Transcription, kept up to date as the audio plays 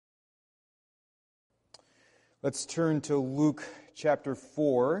Let's turn to Luke chapter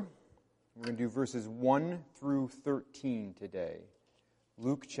 4. We're going to do verses 1 through 13 today.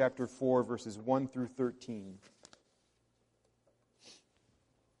 Luke chapter 4, verses 1 through 13.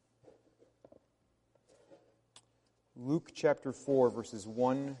 Luke chapter 4, verses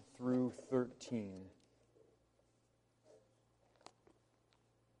 1 through 13.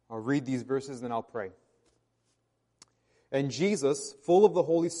 I'll read these verses and then I'll pray. And Jesus, full of the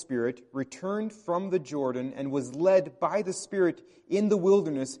Holy Spirit, returned from the Jordan and was led by the Spirit in the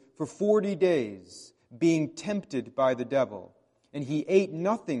wilderness for 40 days, being tempted by the devil. And he ate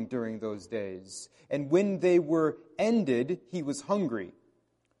nothing during those days. And when they were ended, he was hungry.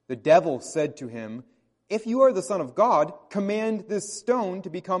 The devil said to him, "If you are the Son of God, command this stone to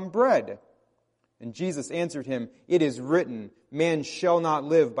become bread." And Jesus answered him, "It is written, man shall not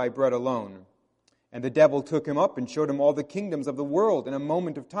live by bread alone." And the devil took him up and showed him all the kingdoms of the world in a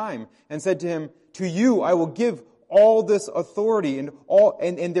moment of time, and said to him, "To you I will give all this authority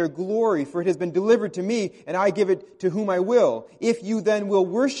and their glory, for it has been delivered to me, and I give it to whom I will. If you then will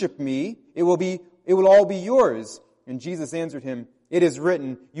worship me, it will all be yours." And Jesus answered him, "It is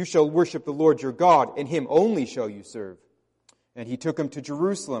written, you shall worship the Lord your God, and him only shall you serve." And he took him to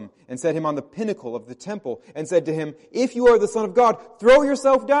Jerusalem and set him on the pinnacle of the temple and said to him, "If you are the Son of God, throw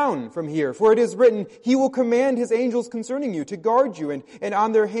yourself down from here, for it is written, he will command his angels concerning you to guard you, and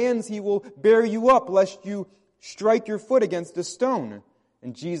on their hands he will bear you up, lest you strike your foot against a stone."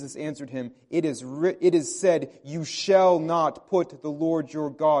 And Jesus answered him, it is said, you shall not put the Lord your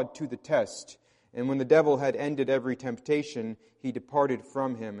God to the test." And when the devil had ended every temptation, he departed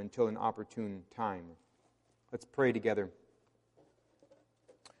from him until an opportune time. Let's pray together.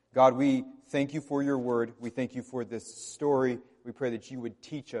 God, we thank you for your word. We thank you for this story. We pray that you would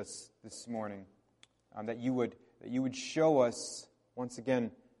teach us this morning, that you would show us once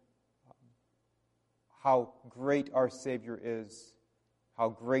again how great our Savior is, how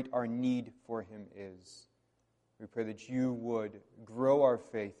great our need for him is. We pray that you would grow our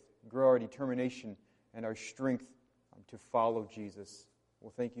faith, grow our determination and our strength to follow Jesus.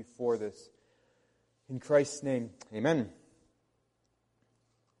 Well, thank you for this. In Christ's name, amen.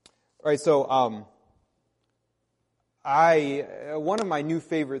 All right, so one of my new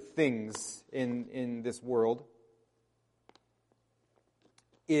favorite things in this world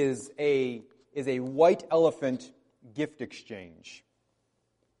is a white elephant gift exchange.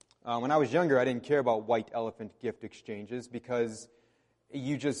 When I was younger, I didn't care about white elephant gift exchanges because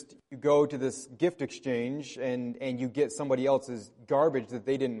you go to this gift exchange and you get somebody else's garbage that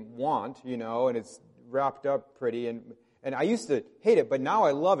they didn't want, and it's wrapped up pretty. And I used to hate it, but now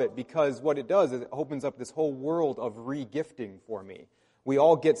I love it because what it does is it opens up this whole world of re-gifting for me. We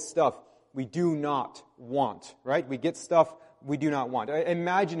all get stuff we do not want, right? We get stuff we do not want.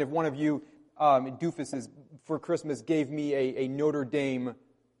 Imagine if one of you doofuses for Christmas gave me a Notre Dame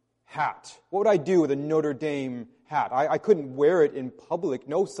hat. What would I do with a Notre Dame hat? I couldn't wear it in public.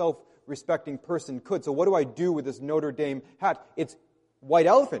 No self-respecting person could. So what do I do with this Notre Dame hat? It's white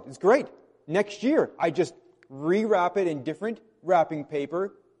elephant. It's great. Next year, I just rewrap it in different wrapping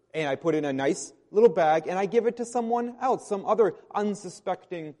paper, and I put it in a nice little bag, and I give it to someone else, some other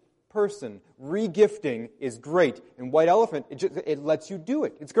unsuspecting person. Re-gifting is great. And white elephant, it lets you do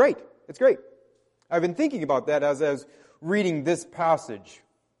it. It's great. It's great. I've been thinking about that as I was reading this passage.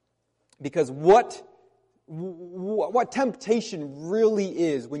 Because what temptation really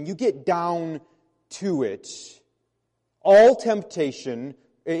is, when you get down to it, all temptation,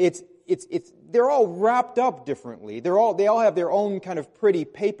 they're all wrapped up differently. They all have their own kind of pretty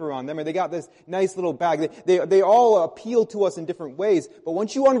paper on them, and they got this nice little bag. They all appeal to us in different ways. But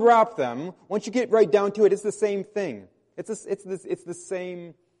once you unwrap them, once you get right down to it, it's the same thing. It's the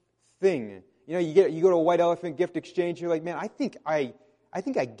same thing. You go to a white elephant gift exchange. You're like, man, I think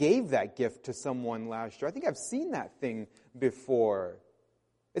I gave that gift to someone last year. I think I've seen that thing before.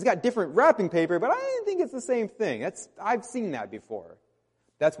 It's got different wrapping paper, but I think it's the same thing. I've seen that before.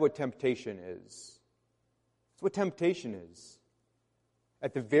 That's what temptation is. That's what temptation is.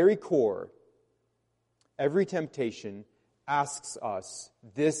 At the very core, every temptation asks us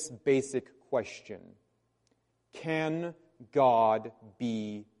this basic question: can God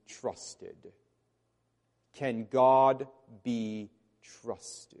be trusted? Can God be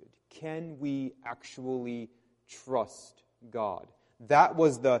trusted? Can we actually trust God? That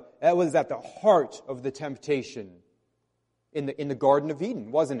was at the heart of the temptation in the Garden of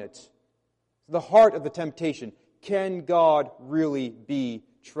Eden, wasn't it? The heart of the temptation. Can God really be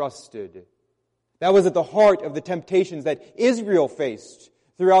trusted? That was at the heart of the temptations that Israel faced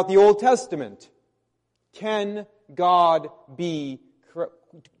throughout the Old Testament. Can God be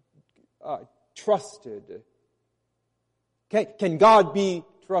trusted? Can God be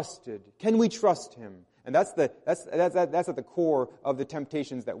trusted? Can we trust Him? And that's at the core of the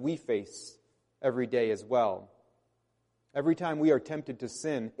temptations that we face every day as well. Every time we are tempted to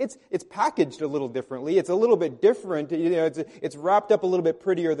sin, it's packaged a little differently. It's a little bit different. It's wrapped up a little bit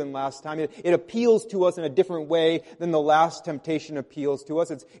prettier than last time. It appeals to us in a different way than the last temptation appeals to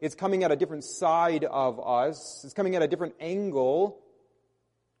us. It's coming at a different side of us. It's coming at a different angle.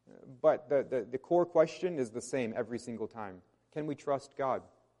 But the core question is the same every single time. Can we trust God?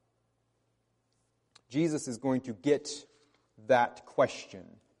 Jesus is going to get that question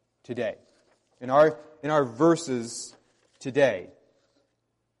today. In our verses today,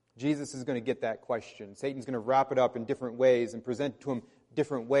 Jesus is going to get that question. Satan's going to wrap it up in different ways and present it to him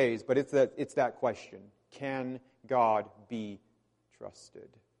different ways, but it's that question. Can God be trusted?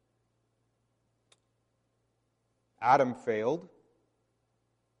 Adam failed.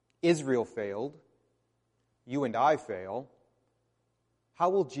 Israel failed. You and I fail. How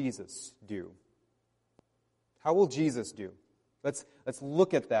will Jesus do? How will Jesus do? Let's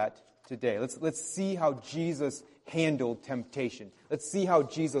look at that today. Let's see how Jesus handled temptation. Let's see how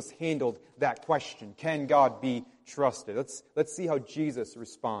Jesus handled that question. Can God be trusted? Let's see how Jesus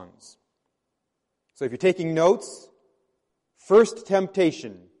responds. So if you're taking notes, first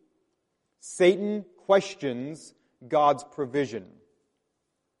temptation, Satan questions God's provision.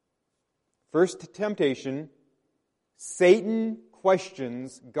 First temptation, Satan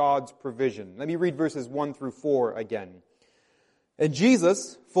questions God's provision. Let me read verses 1 through 4 again. And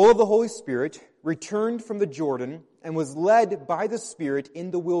Jesus, full of the Holy Spirit, returned from the Jordan and was led by the Spirit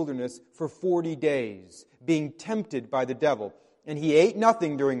in the wilderness for 40 days, being tempted by the devil. And he ate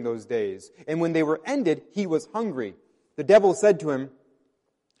nothing during those days. And when they were ended, he was hungry. The devil said to him,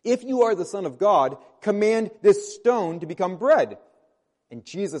 "If you are the Son of God, command this stone to become bread." And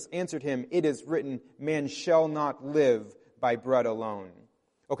Jesus answered him, "It is written, man shall not live by bread alone."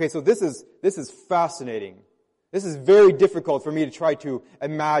 Okay, so this is fascinating. This is very difficult for me to try to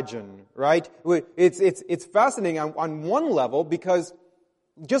imagine, right? It's fascinating on one level because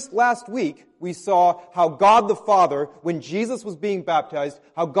just last week we saw how God the Father, when Jesus was being baptized,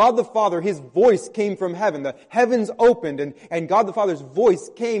 how God the Father, His voice came from heaven. The heavens opened and God the Father's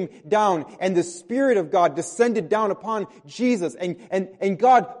voice came down and the Spirit of God descended down upon Jesus. And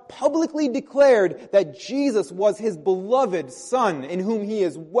God publicly declared that Jesus was His beloved Son in whom He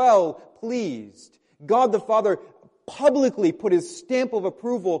is well pleased. God the Father publicly put His stamp of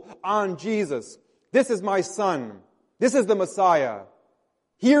approval on Jesus. This is my Son. This is the Messiah.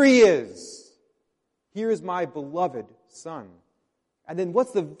 Here He is. Here is my beloved Son. And then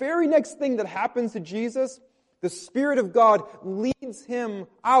what's the very next thing that happens to Jesus? The Spirit of God leads Him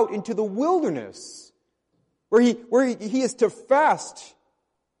out into the wilderness, where he is to fast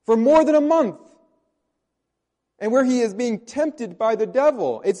for more than a month, and where He is being tempted by the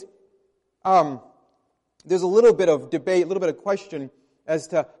devil. There's a little bit of debate, a little bit of question as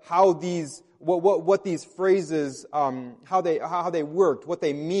to how what these phrases, how they worked, what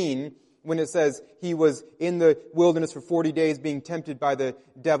they mean when it says He was in the wilderness for 40 days being tempted by the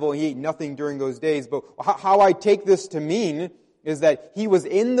devil. He ate nothing during those days. But how I take this to mean is that He was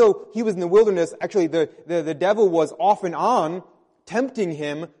in the wilderness. Actually, the devil was off and on tempting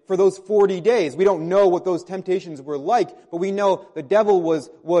Him for those 40 days. We don't know what those temptations were like, but we know the devil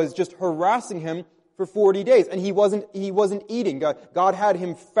was just harassing Him for 40 days. And he wasn't eating. God had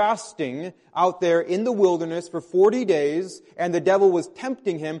Him fasting out there in the wilderness for 40 days, and the devil was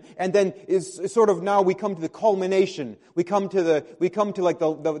tempting Him, and then is sort of now we come to the culmination. We come to like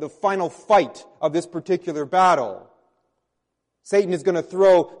the final fight of this particular battle. Satan is going to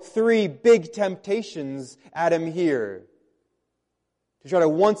throw 3 big temptations at Him here to try to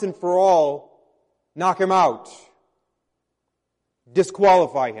once and for all knock Him out,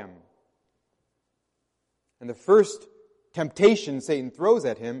 disqualify Him. And the first temptation Satan throws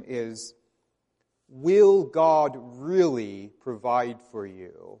at Him is, will God really provide for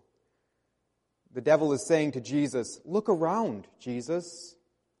you? The devil is saying to Jesus, look around, Jesus.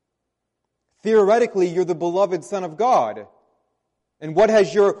 Theoretically, you're the beloved Son of God. And what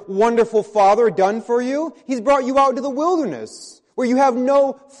has your wonderful Father done for you? He's brought you out into the wilderness, where you have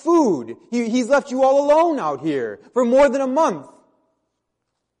no food. He's left you all alone out here for more than a month.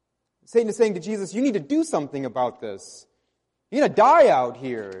 Satan is saying to Jesus, you need to do something about this. You're going to die out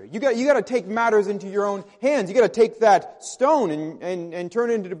here. You got to take matters into your own hands. You got to take that stone and turn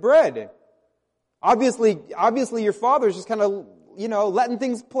it into bread. Obviously your Father's just kind of, letting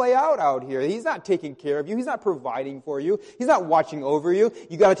things play out here. He's not taking care of you. He's not providing for you. He's not watching over you.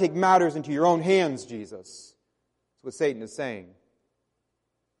 You got to take matters into your own hands, Jesus. That's what Satan is saying.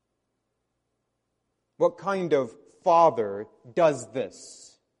 What kind of Father does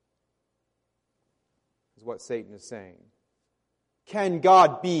this, is what Satan is saying. Can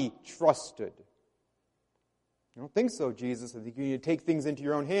God be trusted? I don't think so, Jesus. I think you need to take things into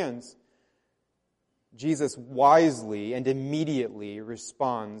your own hands. Jesus wisely and immediately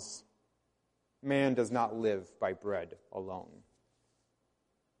responds, man does not live by bread alone.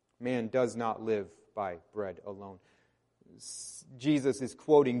 Man does not live by bread alone. Jesus is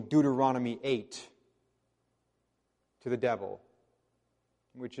quoting Deuteronomy 8 to the devil,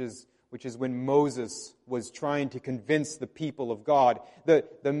 which is when Moses was trying to convince the people of God.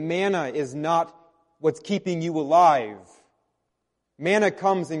 The manna is not what's keeping you alive. Manna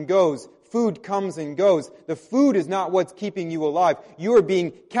comes and goes. Food comes and goes. The food is not what's keeping you alive. You are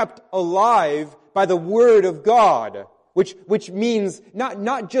being kept alive by the Word of God, which means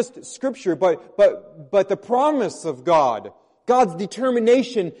not just Scripture, but the promise of God. God's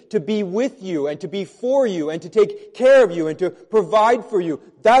determination to be with you and to be for you and to take care of you and to provide for you.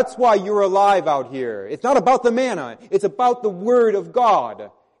 That's why you're alive out here. It's not about the manna. It's about the Word of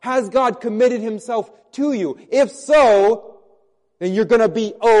God. Has God committed Himself to you? If so, then you're going to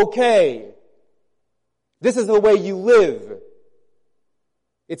be okay. This is the way you live.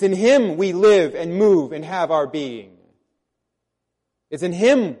 It's in Him we live and move and have our being. It's in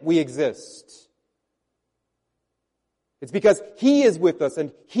Him we exist. It's because He is with us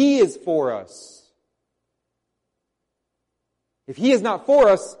and He is for us. If He is not for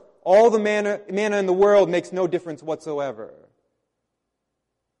us, all the manna in the world makes no difference whatsoever.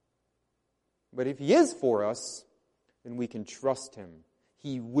 But if He is for us, then we can trust Him.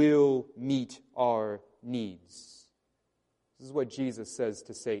 He will meet our needs. This is what Jesus says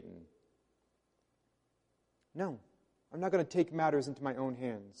to Satan. No, I'm not going to take matters into my own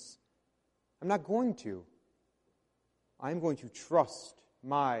hands. I'm not going to. I'm going to trust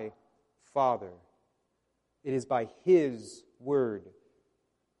my Father. It is by His word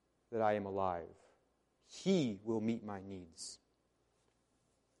that I am alive. He will meet my needs.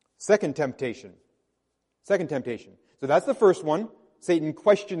 Second temptation. So that's the first one. Satan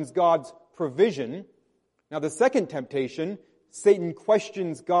questions God's provision. Now the second temptation, Satan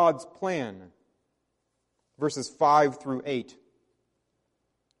questions God's plan. Verses 5 through 8.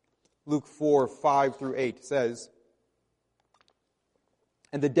 Luke 4, 5 through 8 says,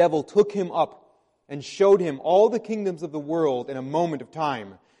 and the devil took him up and showed him all the kingdoms of the world in a moment of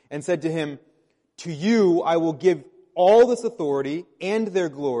time, and said to him, to you I will give all this authority and their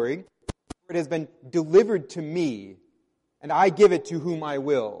glory, for it has been delivered to me, and I give it to whom I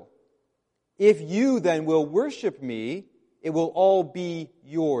will. If you then will worship me, it will all be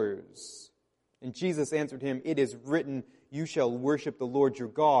yours. And Jesus answered him, it is written, you shall worship the Lord your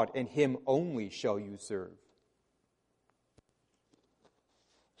God, and Him only shall you serve.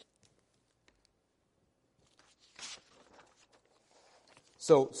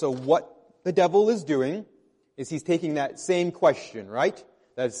 So what the devil is doing is he's taking that same question, right?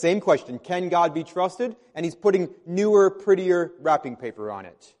 That same question, can God be trusted? And he's putting newer, prettier wrapping paper on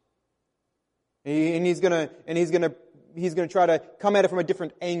it. And he's going to try to come at it from a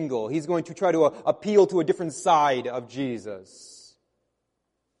different angle. He's going to try to appeal to a different side of Jesus.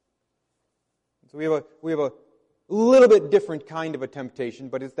 So we have a little bit different kind of a temptation,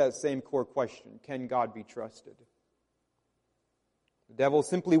 but it's that same core question. Can God be trusted? The devil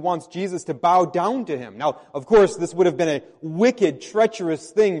simply wants Jesus to bow down to him. Now, of course, this would have been a wicked,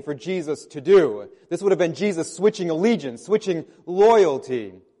 treacherous thing for Jesus to do. This would have been Jesus switching allegiance, switching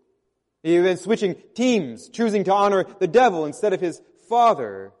loyalty. He would have been switching teams, choosing to honor the devil instead of his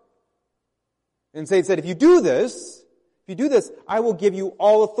Father. And Satan said, if you do this, I will give you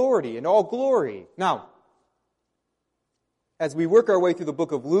all authority and all glory. Now, as we work our way through the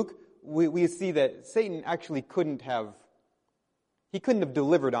book of Luke, we see that Satan actually couldn't have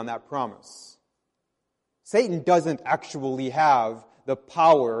delivered on that promise. Satan doesn't actually have the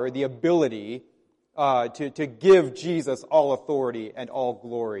power, the ability to give Jesus all authority and all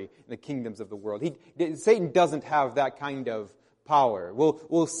glory in the kingdoms of the world. Satan doesn't have that kind of power.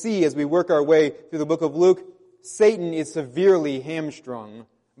 We'll see as we work our way through the book of Luke, Satan is severely hamstrung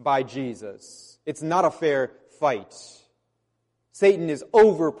by Jesus. It's not a fair fight. Satan is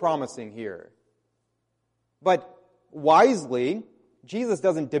over-promising here. But wisely, Jesus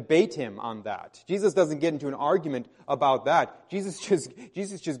doesn't debate him on that. Jesus doesn't get into an argument about that. Jesus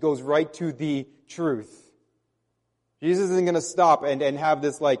just goes right to the truth. Jesus isn't going to stop and have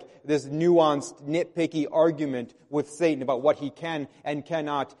this nuanced, nitpicky argument with Satan about what he can and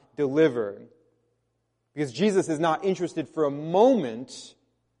cannot deliver. Because Jesus is not interested for a moment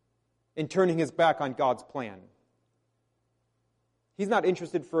in turning his back on God's plan. He's not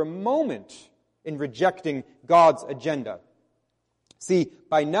interested for a moment in rejecting God's agenda. See,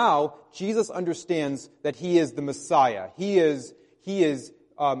 by now, Jesus understands that he is the Messiah. He is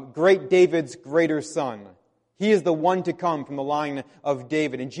great David's greater son. He is the one to come from the line of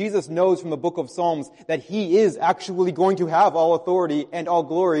David. And Jesus knows from the book of Psalms that he is actually going to have all authority and all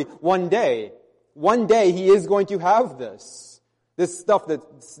glory one day. One day he is going to have this stuff that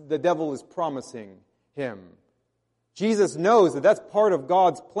the devil is promising him. Jesus knows that that's part of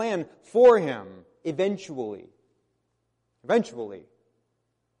God's plan for him eventually. Eventually.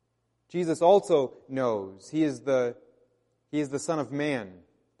 Jesus also knows he is the Son of Man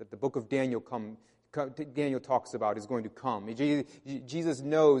that the book of Daniel talks about is going to come. Jesus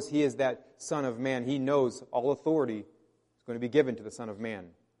knows he is that Son of Man. He knows all authority is going to be given to the Son of Man.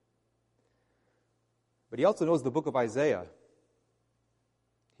 But he also knows the book of Isaiah.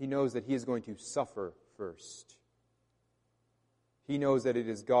 He knows that he is going to suffer first. He knows that it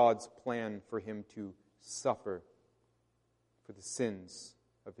is God's plan for him to suffer for the sins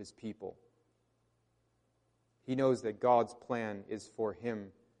of his people. He knows that God's plan is for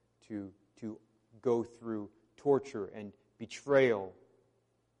him to go through torture and betrayal,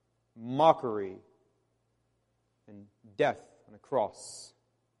 mockery, and death on a cross.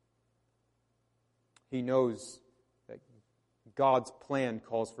 He knows that God's plan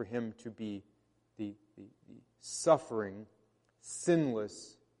calls for him to be the suffering,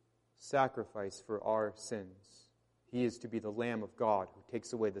 sinless sacrifice for our sins. He is to be the Lamb of God who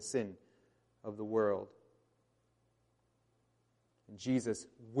takes away the sin of the world. And Jesus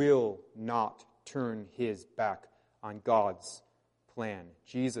will not turn his back on God's plan.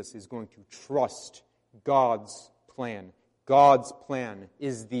 Jesus is going to trust God's plan. God's plan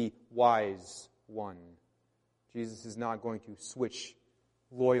is the wise one. Jesus is not going to switch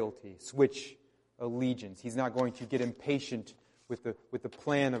loyalty, switch allegiance. He's not going to get impatient with the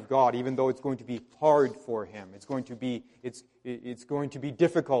plan of God, even though it's going to be hard for him. It's going to be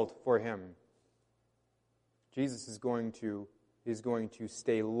difficult for him. Jesus is going to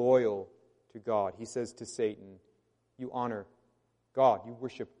stay loyal to God. He says to Satan, "You honor God, you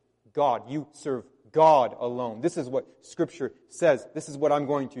worship God, you serve God alone. This is what Scripture says. This is what I'm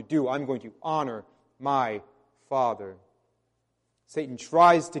going to do. I'm going to honor my Father." Satan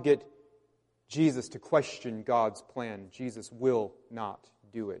tries to get Jesus to question God's plan. Jesus will not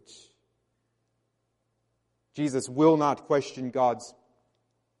do it. Jesus will not question God's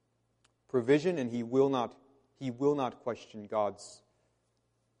provision, and he will not question God's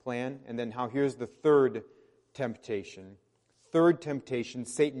plan. And then here's the third temptation. Third temptation,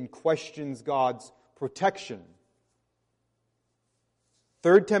 Satan questions God's protection.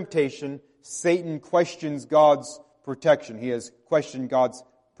 Third temptation, Satan questions God's protection. He has questioned God's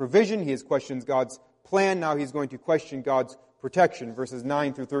provision. He has questioned God's plan. Now he's going to question God's protection. Verses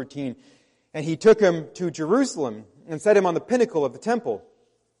 9 through 13. "And he took him to Jerusalem and set him on the pinnacle of the temple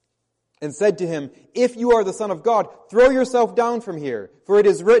and said to him, 'If you are the Son of God, throw yourself down from here. For it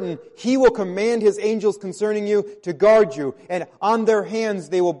is written, He will command His angels concerning you to guard you, and on their hands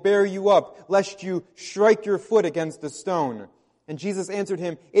they will bear you up, lest you strike your foot against a stone.' And Jesus answered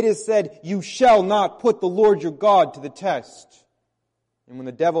him, 'It is said, You shall not put the Lord your God to the test.' And when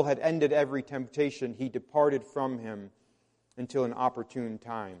the devil had ended every temptation, he departed from him until an opportune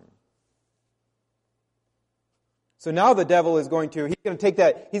time." So now the devil is going to take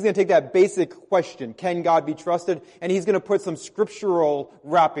that basic question, can God be trusted? And he's going to put some scriptural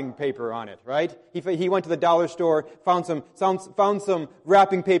wrapping paper on it, right? He went to the dollar store, found some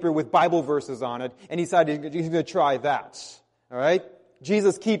wrapping paper with Bible verses on it, and he decided he's going to try that. All right?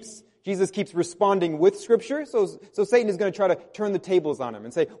 Jesus keeps responding with Scripture, so Satan is going to try to turn the tables on him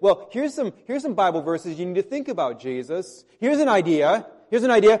and say, well, here's some Bible verses you need to think about, Jesus. Here's an idea. Why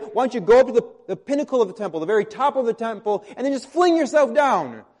don't you go up to the pinnacle of the temple, the very top of the temple, and then just fling yourself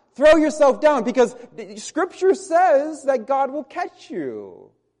down. Throw yourself down, because Scripture says that God will catch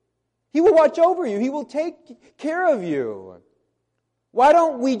you. He will watch over you. He will take care of you. Why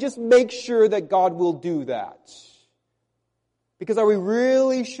don't we just make sure that God will do that? Because are we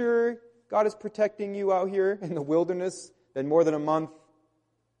really sure God is protecting you out here in the wilderness in more than a month?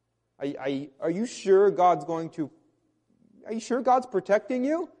 Are you sure God's protecting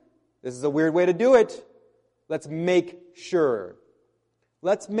you? This is a weird way to do it. Let's make sure.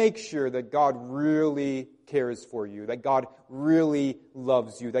 Let's make sure that God really cares for you, that God really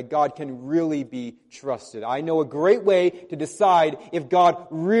loves you, that God can really be trusted. I know a great way to decide if God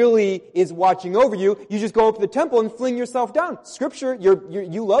really is watching over you. You just go up to the temple and fling yourself down. Scripture,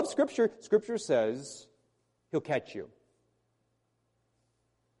 you love Scripture. Scripture says He'll catch you.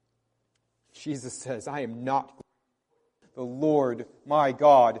 Jesus says, I am not the Lord my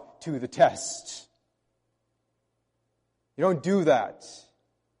God to the test. You don't do that.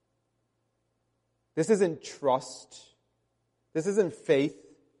 This isn't trust. This isn't faith.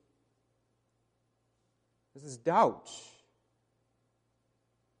 This is doubt.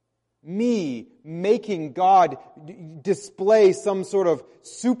 Me making God display some sort of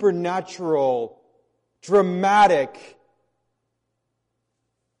supernatural, dramatic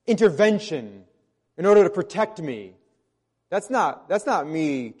intervention in order to protect me. That's not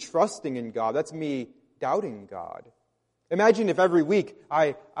me trusting in God. That's me doubting God. Imagine if every week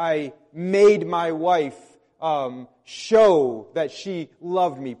I made my wife show that she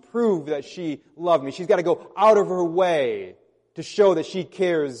loved me, prove that she loved me. She's got to go out of her way to show that she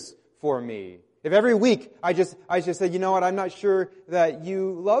cares for me. If every week I just said, you know what, I'm not sure that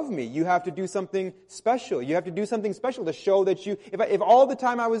you love me. You have to do something special. You have to do something special to show that you, if all the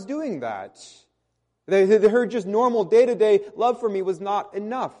time I was doing that, her just normal day-to-day love for me was not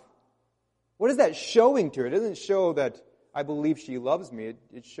enough. What is that showing to her? It doesn't show that I believe she loves me.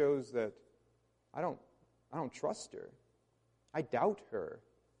 It shows that I don't trust her. I doubt her.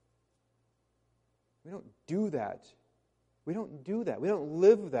 We don't do that. We don't do that. We don't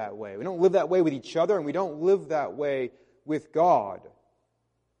live that way. We don't live that way with each other, and we don't live that way with God.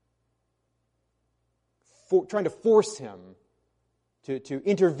 Trying to force Him to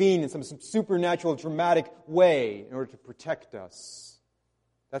intervene in some supernatural, dramatic way in order to protect us.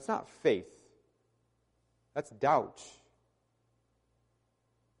 That's not faith. That's doubt.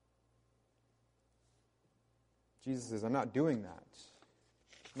 Jesus says, I'm not doing that.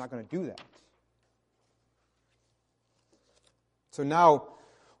 I'm not going to do that. So now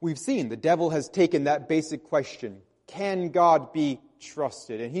we've seen the devil has taken that basic question, can God be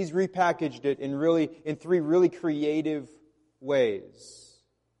trusted? And he's repackaged it in three really creative ways.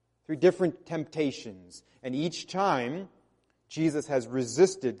 Three different temptations. And each time Jesus has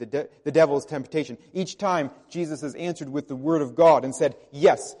resisted the devil's temptation. Each time Jesus has answered with the Word of God and said,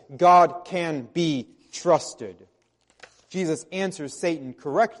 yes, God can be trusted. Jesus answers Satan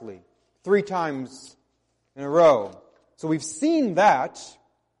correctly 3 times in a row. So we've seen that.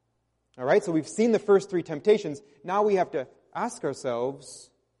 All right, so we've seen the first 3 temptations. Now we have to ask ourselves,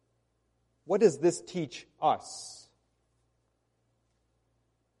 what does this teach us?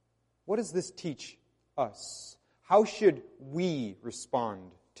 What does this teach us? How should we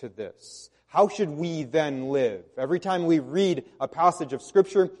respond to this? How should we then live? Every time we read a passage of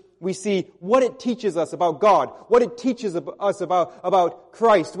Scripture, we see what it teaches us about God, what it teaches us about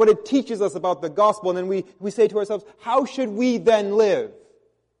Christ, what it teaches us about the gospel, and then we say to ourselves, how should we then live?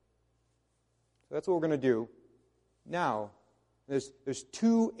 So that's what we're going to do. Now, there's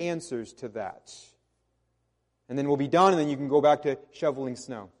 2 answers to that. And then we'll be done, and then you can go back to shoveling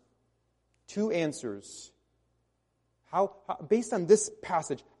snow. 2 answers. How based on this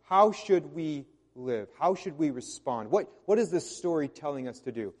passage, how should we live? How should we respond? What is this story telling us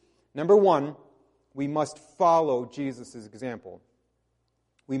to do? Number 1, we must follow Jesus' example.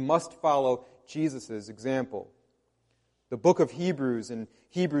 We must follow Jesus' example. The book of Hebrews in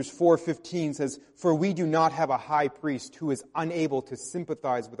Hebrews 4:15 says, "For we do not have a high priest who is unable to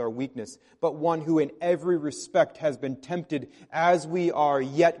sympathize with our weakness, but one who in every respect has been tempted as we are,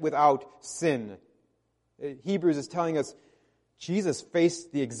 yet without sin." Hebrews is telling us Jesus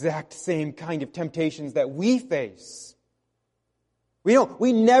faced the exact same kind of temptations that we face.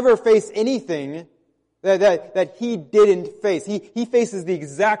 We never face anything that He didn't face. He faces the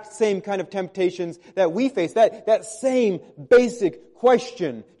exact same kind of temptations that we face. That same basic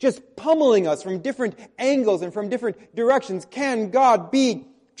question, just pummeling us from different angles and from different directions. Can God be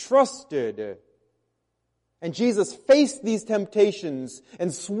trusted? And Jesus faced these temptations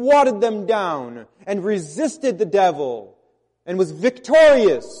and swatted them down and resisted the devil and was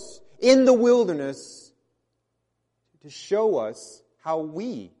victorious in the wilderness to show us how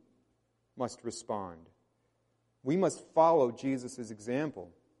we must respond. We must follow Jesus'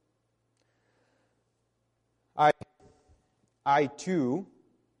 example. I too,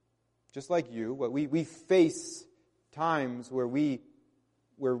 just like you, we face times where we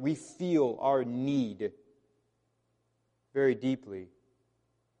feel our need very deeply.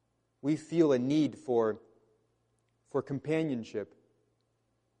 We feel a need for companionship,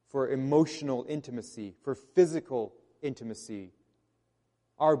 for emotional intimacy, for physical intimacy.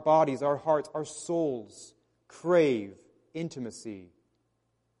 Our bodies, our hearts, our souls crave intimacy.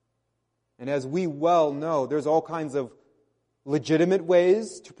 And as we well know, there's all kinds of legitimate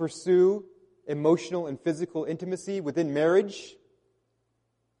ways to pursue emotional and physical intimacy within marriage.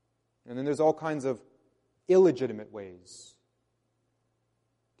 And then there's all kinds of illegitimate ways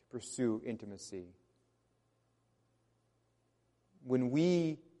to pursue intimacy. when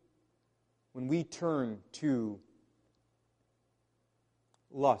we turn to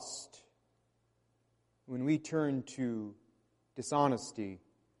lust, when we turn to dishonesty,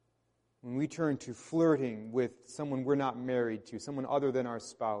 when we turn to flirting with someone we're not married to, someone other than our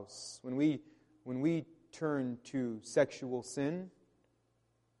spouse, when we turn to sexual sin,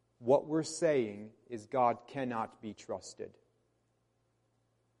 what we're saying is God cannot be trusted.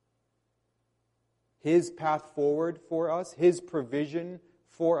 His path forward for us, His provision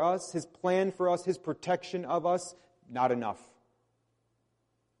for us, His plan for us, His protection of us, not enough.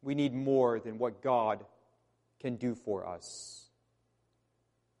 We need more than what God can do for us.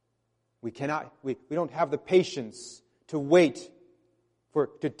 We don't have the patience to wait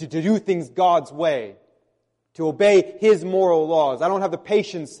to do things God's way, to obey His moral laws. I don't have the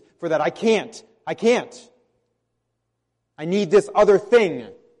patience for that. I can't. I need this other thing.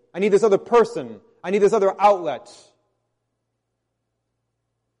 I need this other person. I need this other outlet.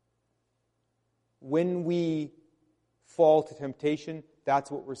 When we fall to temptation, that's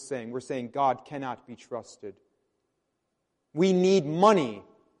what we're saying. We're saying God cannot be trusted. We need money.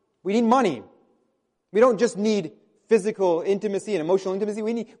 We need money. We don't just need physical intimacy and emotional intimacy.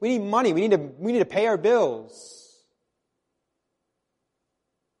 We need money. We need to pay our bills.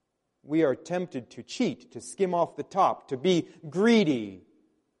 We are tempted to cheat, to skim off the top, to be greedy,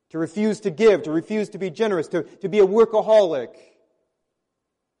 to refuse to give, to refuse to be generous, to be a workaholic.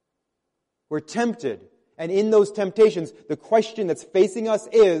 We're tempted. And in those temptations, the question that's facing us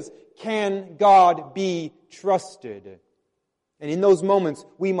is, can God be trusted? And in those moments,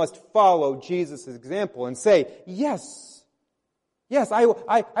 we must follow Jesus' example and say, yes,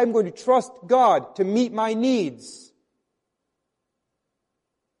 I'm going to trust God to meet my needs.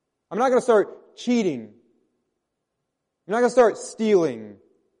 I'm not going to start cheating. I'm not going to start stealing.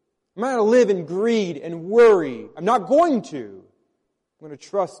 I'm not going to live in greed and worry. I'm not going to. I'm going to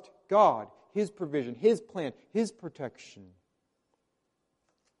trust God, His provision, His plan, His protection.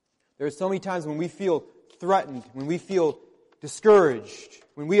 There are so many times when we feel threatened, when we feel discouraged,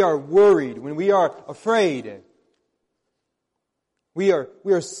 when we are worried, when we are afraid. We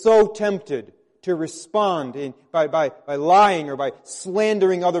are so tempted to respond by lying or by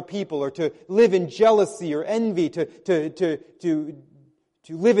slandering other people, or to live in jealousy or envy, to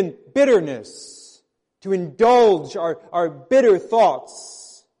live in bitterness, to indulge our bitter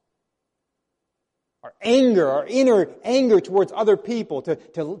thoughts, our anger, our inner anger towards other people,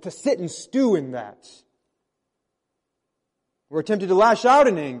 to sit and stew in that. We're tempted to lash out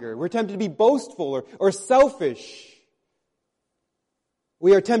in anger. We're tempted to be boastful or selfish.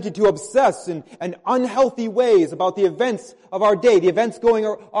 We are tempted to obsess in unhealthy ways about the events of our day, the events going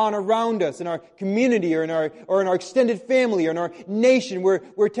on around us in our community or in our extended family or in our nation.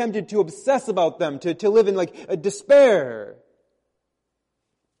 We're tempted to obsess about them, to live in like a despair.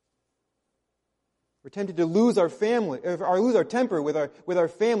 We're tempted to lose our family, or lose our temper with our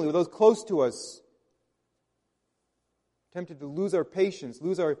family, with those close to us. Tempted to lose our patience,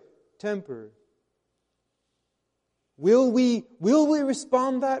 lose our temper. Will we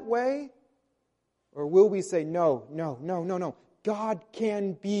respond that way? Or will we say, no. God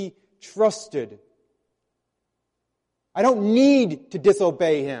can be trusted. I don't need to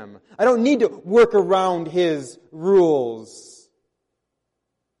disobey Him. I don't need to work around His rules.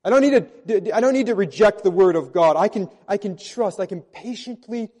 I don't need to reject the Word of God. I can trust, I can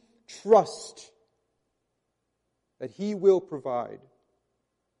patiently trust that He will provide.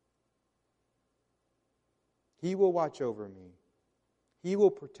 He will watch over me. He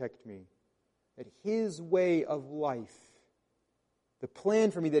will protect me. That His way of life, the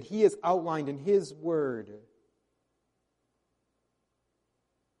plan for me that He has outlined in His Word,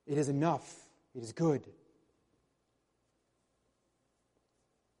 it is enough. It is good.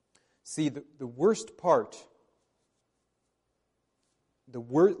 See, the worst part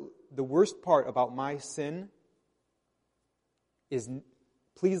about my sin is,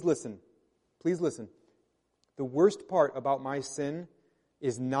 please listen. The worst part about my sin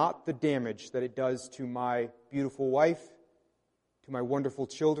is not the damage that it does to my beautiful wife, to my wonderful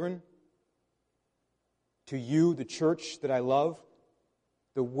children, to you, the church that I love.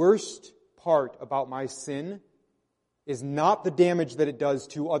 The worst part about my sin is not the damage that it does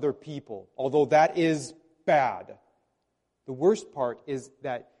to other people, although that is bad. The worst part is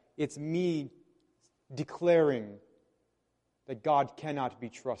that it's me declaring that God cannot be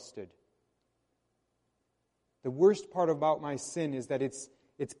trusted. The worst part about my sin is that it's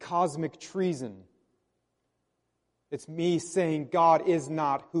cosmic treason. It's me saying God is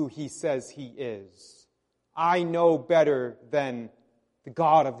not who He says He is. I know better than the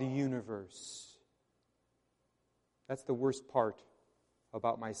God of the universe. That's the worst part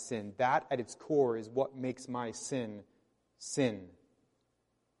about my sin. That, at its core, is what makes my sin sin.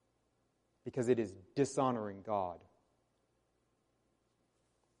 Because it is dishonoring God.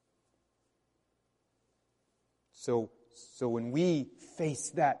 So when we face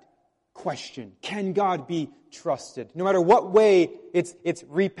that question, can God be trusted? No matter what way it's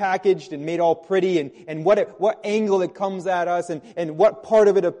repackaged and made all pretty, and what angle it comes at us, and what part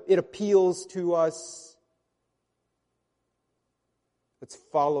of it appeals to us, let's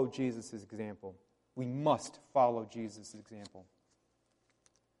follow Jesus' example. We must follow Jesus' example.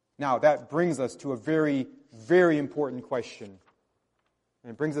 Now, that brings us to a very, very important question.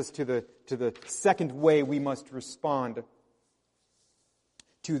 And it brings us to the second way we must respond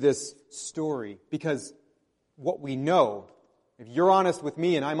to this story. Because what we know, if you're honest with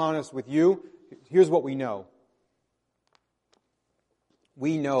me and I'm honest with you, here's what we know.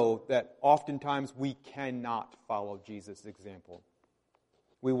 We know that oftentimes we cannot follow Jesus' example.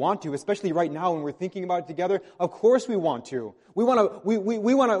 We want to, especially right now when we're thinking about it together. Of course we want to. We want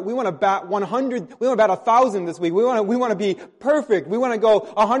to bat 100. We want to bat 1,000 this week. We want to be perfect. We want to go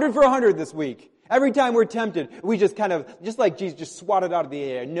 100 for 100 this week. Every time we're tempted, we just kind of, just like Jesus, just swat it out of the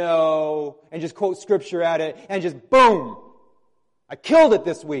air. No, and just quote scripture at it, and just boom, I killed it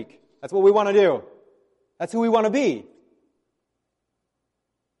this week. That's what we want to do. That's who we want to be.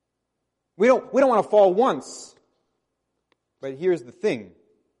 We don't want to fall once. But here's the thing.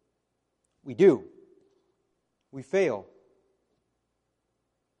 We do. We fail.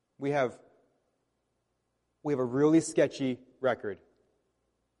 We have a really sketchy record.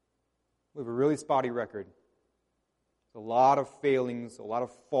 We have a really spotty record. A lot of failings, a lot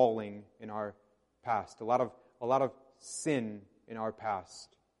of falling in our past, a lot of sin in our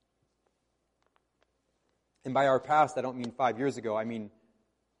past. And by our past, I don't mean 5 years ago, I mean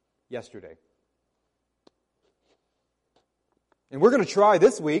yesterday. And we're going to try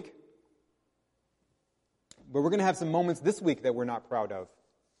this week, but we're going to have some moments this week that we're not proud of.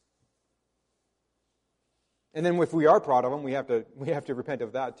 And then if we are proud of them, we have to repent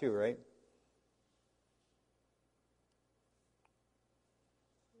of that too, right?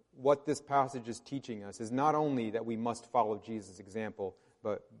 What this passage is teaching us is not only that we must follow Jesus' example,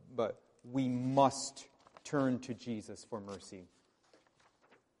 but we must turn to Jesus for mercy.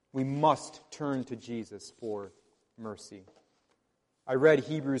 We must turn to Jesus for mercy. I read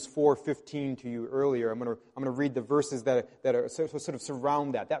Hebrews 4:15 to you earlier. I'm going to read the verses that are sort of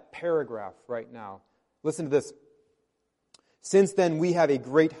surround that paragraph right now. Listen to this. Since then we have a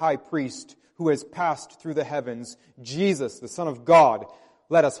great high priest who has passed through the heavens, Jesus, the Son of God.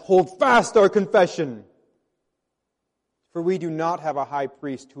 Let us hold fast our confession. For we do not have a high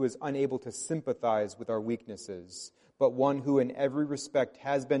priest who is unable to sympathize with our weaknesses, but one who in every respect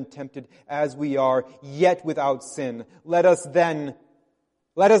has been tempted as we are, yet without sin. Let us then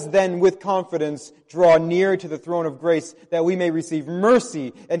with confidence draw near to the throne of grace, that we may receive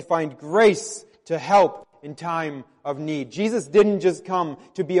mercy and find grace to help in time of need. Jesus didn't just come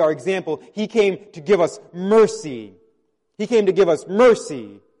to be our example. He came to give us mercy. He came to give us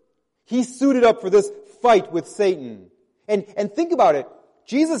mercy. He suited up for this fight with Satan. And think about it.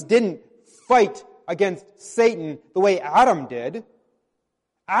 Jesus didn't fight against Satan the way Adam did.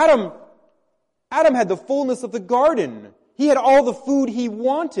 Adam had the fullness of the garden. He had all the food he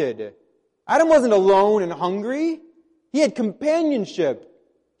wanted. Adam wasn't alone and hungry. He had companionship.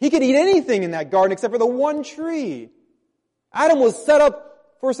 He could eat anything in that garden except for the one tree. Adam was set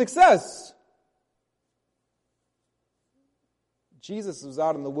up for success. Jesus was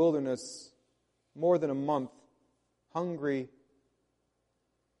out in the wilderness more than a month, hungry,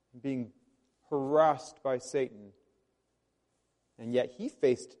 being harassed by Satan. And yet he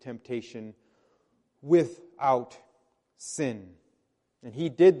faced temptation without sin. And he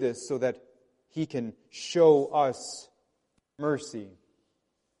did this so that he can show us mercy.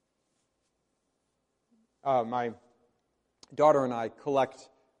 My daughter and I collect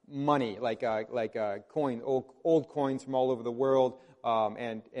money, like coin, old coins from all over the world,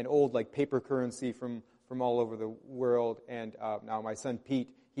 and old like paper currency from all over the world. And now my son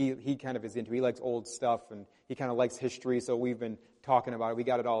Pete, he kind of is into. He likes old stuff, and he kind of likes history. So we've been talking about it. We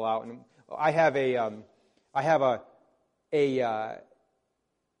got it all out, and I have a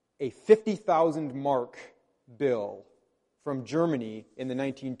 50,000 mark bill from Germany in the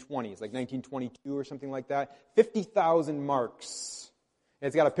 1920s, like 1922 or something like that. 50,000 marks. And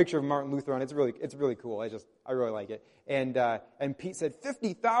it's got a picture of Martin Luther on it. It's really cool. I really like it. And Pete said,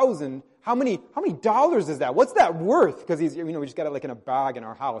 50,000? How many dollars is that? What's that worth? Because we just got it like in a bag in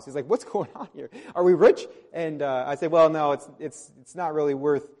our house. He's like, what's going on here? Are we rich? And I said, well, no, it's not really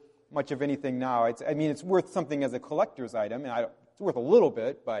worth much of anything now. It's worth something as a collector's item. And it's worth a little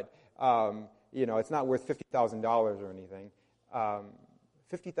bit, but, it's not worth $50,000 or anything.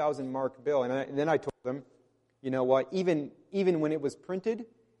 50,000 mark bill. And then I told them, you know what, even when it was printed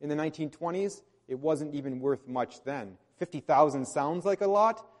in the 1920s, it wasn't even worth much then. 50,000 sounds like a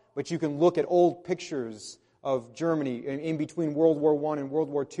lot, but you can look at old pictures of Germany in between World War I and World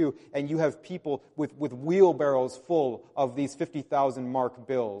War II, and you have people with wheelbarrows full of these 50,000 mark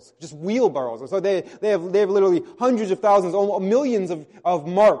bills. Just wheelbarrows. So they have literally hundreds of thousands, almost millions of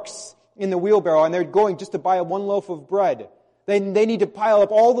marks in the wheelbarrow, and they're going just to buy one loaf of bread. They need to pile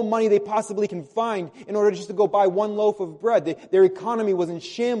up all the money they possibly can find in order just to go buy one loaf of bread. Their economy was in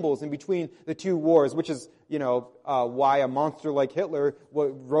shambles in between the two wars, which is, why a monster like Hitler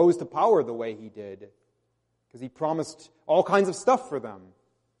rose to power the way he did. Because he promised all kinds of stuff for them.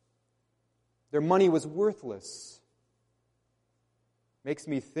 Their money was worthless. Makes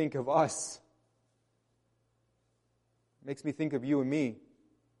me think of us. Makes me think of you and me.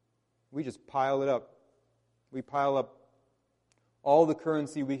 We just pile it up. We pile up all the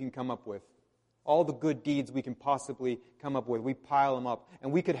currency we can come up with. All the good deeds we can possibly come up with. We pile them up.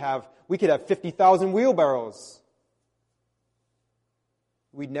 And we could have 50,000 wheelbarrows.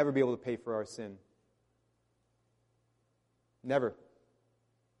 We'd never be able to pay for our sin. Never.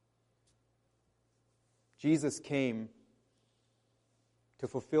 Jesus came to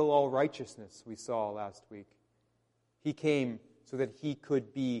fulfill all righteousness, we saw last week. He came so that he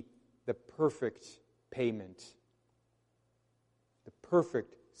could be the perfect payment. The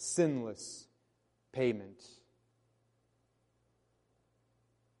perfect, sinless payment.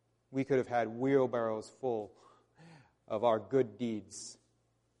 We could have had wheelbarrows full of our good deeds.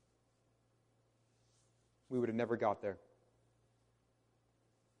 We would have never got there.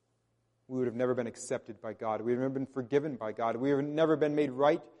 We would have never been accepted by God. We would have never been forgiven by God. We would have never been made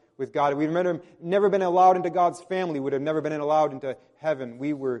right with God. We would have never been allowed into God's family. We would have never been allowed into heaven.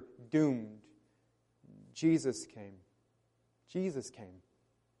 We were doomed. Jesus came. Jesus came.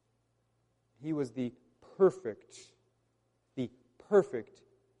 He was the perfect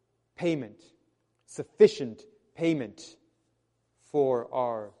payment, sufficient payment for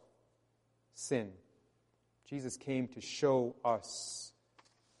our sin. Jesus came to show us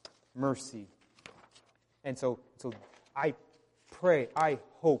mercy. And so I pray, I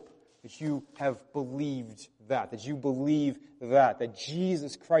hope that you have believed that you believe that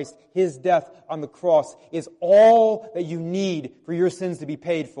Jesus Christ, His death on the cross is all that you need for your sins to be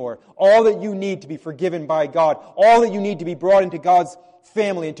paid for, all that you need to be forgiven by God, all that you need to be brought into God's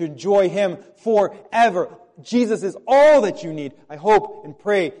family and to enjoy Him forever. Jesus is all that you need. I hope and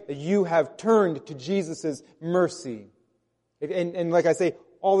pray that you have turned to Jesus' mercy. And like I say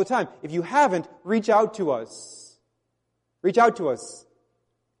all the time, if you haven't, reach out to us. Reach out to us.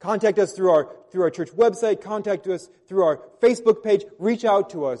 Contact us through our church website. Contact us through our Facebook page. Reach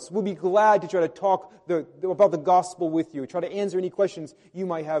out to us. We'll be glad to try to talk about the gospel with you. Try to answer any questions you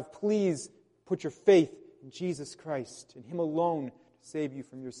might have. Please put your faith in Jesus Christ, in Him alone, to save you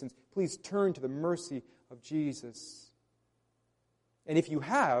from your sins. Please turn to the mercy of Jesus. And if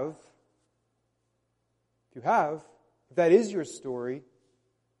that is your story,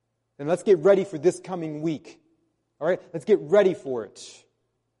 then let's get ready for this coming week. All right? Let's get ready for it.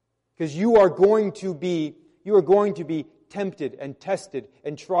 Because you are going to be tempted and tested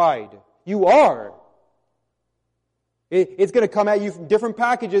and tried. You are. It's going to come at you from different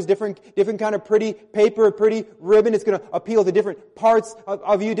packages, different kind of pretty paper, pretty ribbon. It's going to appeal to different parts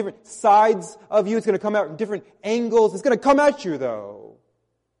of you, different sides of you. It's going to come out in different angles. It's going to come at you, though.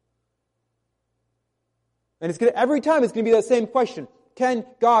 And every time it's going to be that same question. Can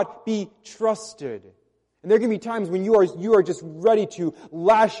God be trusted? And there are going to be times when you are just ready to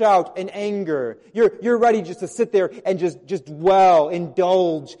lash out in anger. You're ready just to sit there and just dwell,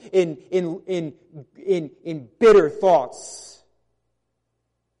 indulge in bitter thoughts.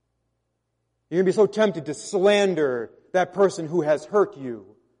 You're going to be so tempted to slander that person who has hurt you.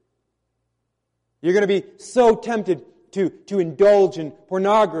 You're going to be so tempted to indulge in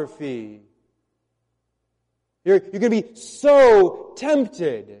pornography. You're going to be so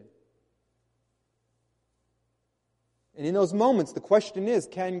tempted. And in those moments, the question is,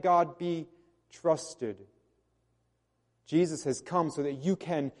 can God be trusted? Jesus has come so that you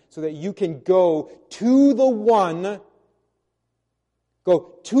can go to the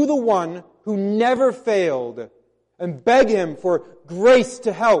one who never failed and beg Him for grace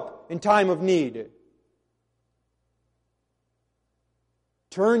to help in time of need.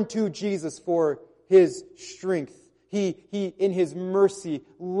 Turn to Jesus for His strength. He in His mercy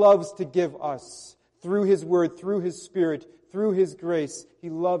loves to give us, through His Word, through His Spirit, through His grace,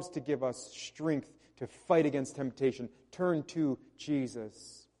 He loves to give us strength to fight against temptation, turn to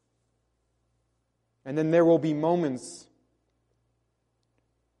Jesus. And then there will be moments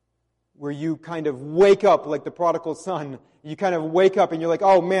where you kind of wake up like the prodigal son. You kind of wake up and you're like,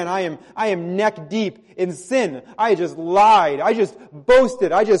 oh man, I am neck deep in sin. I just lied. I just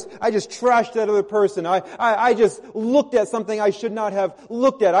boasted. I just trashed that other person. I just looked at something I should not have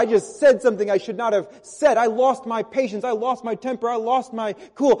looked at. I just said something I should not have said. I lost my patience. I lost my temper. I lost my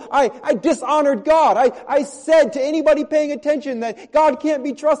cool. I dishonored God. I said to anybody paying attention that God can't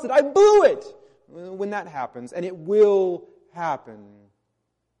be trusted. I blew it. When that happens, and it will happen.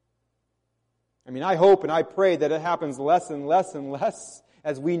 I mean, I hope and I pray that it happens less and less and less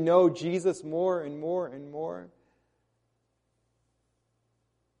as we know Jesus more and more and more.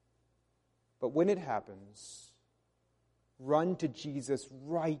 But when it happens, run to Jesus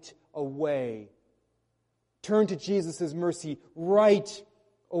right away. Turn to Jesus' mercy right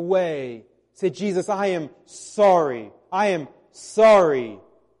away. Say, Jesus, I am sorry. I am sorry.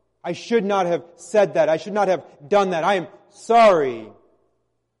 I should not have said that. I should not have done that. I am sorry.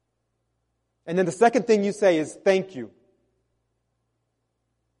 And then the second thing you say is thank you.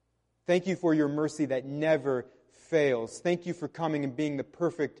 Thank you for your mercy that never fails. Thank you for coming and being the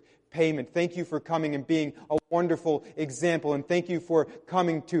perfect payment. Thank you for coming and being a wonderful example. And thank you for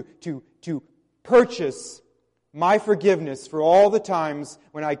coming to purchase my forgiveness for all the times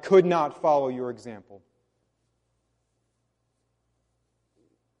when I could not follow your example.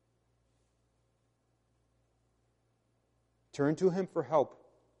 Turn to Him for help,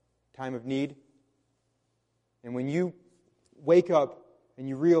 time of need. And when you wake up and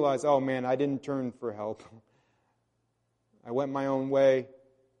you realize, oh man, I didn't turn for help. I went my own way.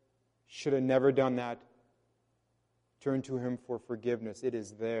 Should have never done that. Turn to Him for forgiveness. It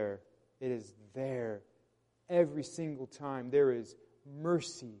is there. It is there. Every single time there is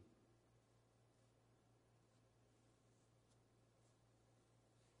mercy.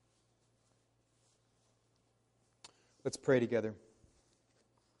 Let's pray together.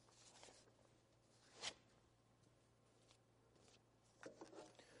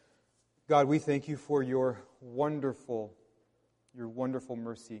 God, we thank you for your wonderful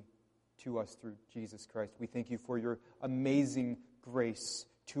mercy to us through Jesus Christ. We thank you for your amazing grace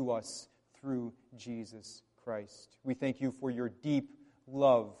to us through Jesus Christ. We thank you for your deep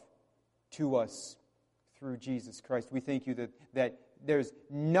love to us through Jesus Christ. We thank you that there's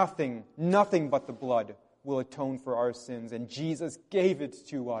nothing but the blood will atone for our sins. And Jesus gave it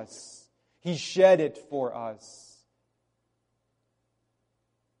to us. He shed it for us.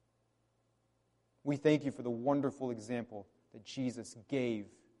 We thank you for the wonderful example that Jesus gave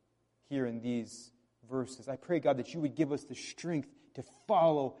here in these verses. I pray, God, that you would give us the strength to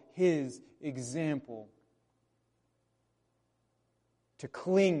follow His example, to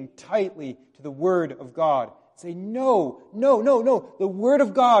cling tightly to the Word of God. Say, no. The Word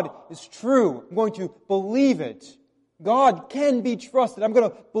of God is true. I'm going to believe it. God can be trusted. I'm going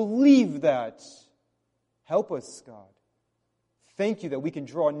to believe that. Help us, God. Thank you that we can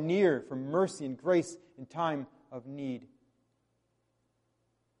draw near for mercy and grace in time of need.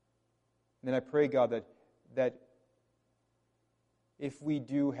 And then I pray, God, that if we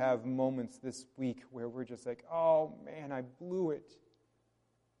do have moments this week where we're just like, oh man, I blew it.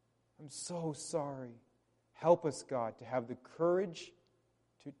 I'm so sorry. Help us, God, to have the courage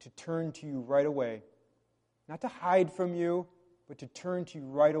to turn to you right away. Not to hide from you, but to turn to you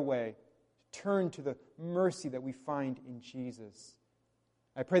right away. To turn to the mercy that we find in Jesus.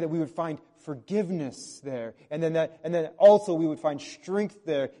 I pray that we would find forgiveness there. And then also we would find strength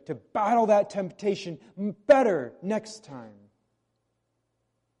there to battle that temptation better next time.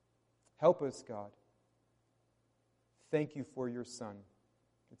 Help us, God. Thank you for your Son.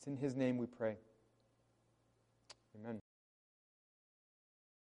 It's in His name we pray. Amen.